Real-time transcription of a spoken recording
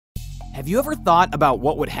Have you ever thought about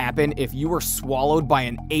what would happen if you were swallowed by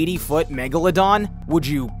an 80-foot Megalodon? Would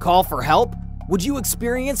you call for help? Would you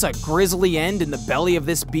experience a grisly end in the belly of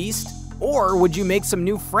this beast? Or would you make some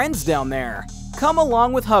new friends down there? Come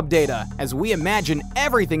along with Hubdata as we imagine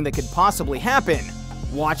everything that could possibly happen.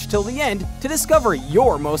 Watch till the end to discover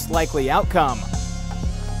your most likely outcome.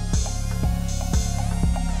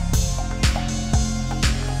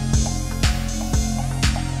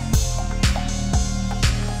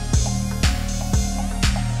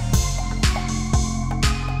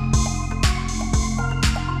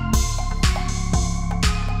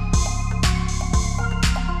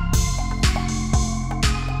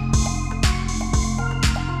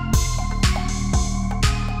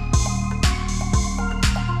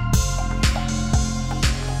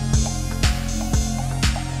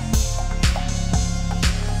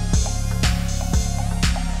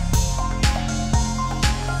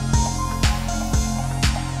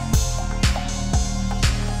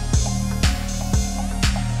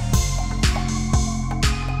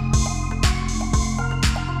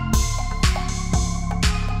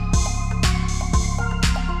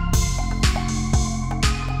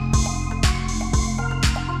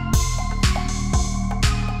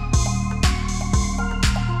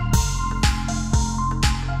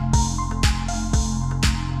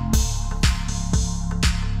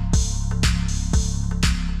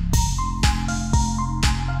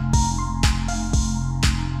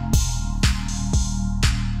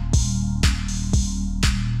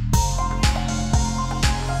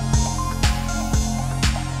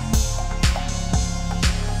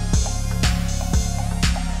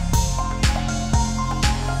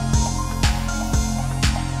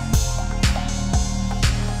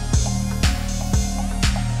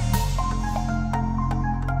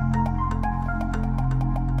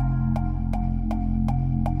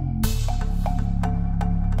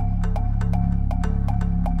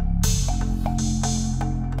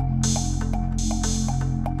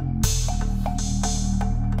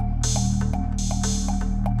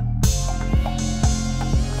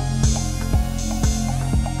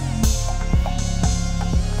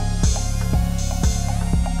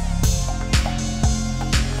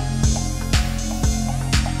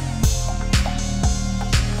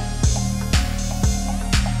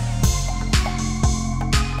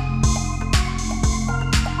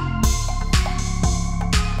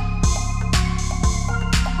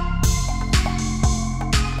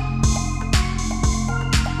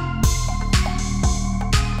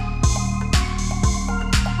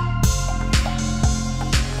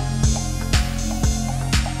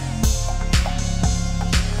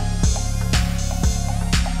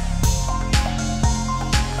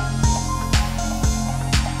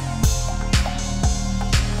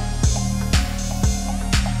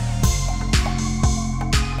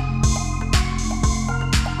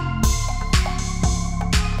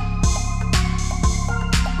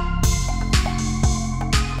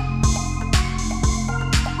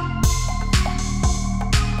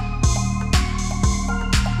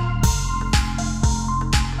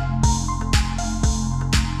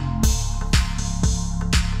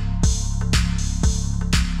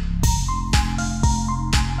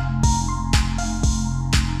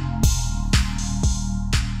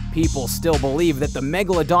 People still believe that the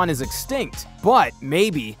Megalodon is extinct, but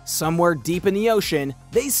maybe, somewhere deep in the ocean,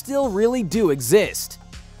 they still really do exist.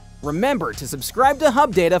 Remember to subscribe to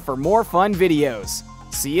Hubdata for more fun videos.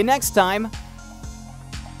 See you next time!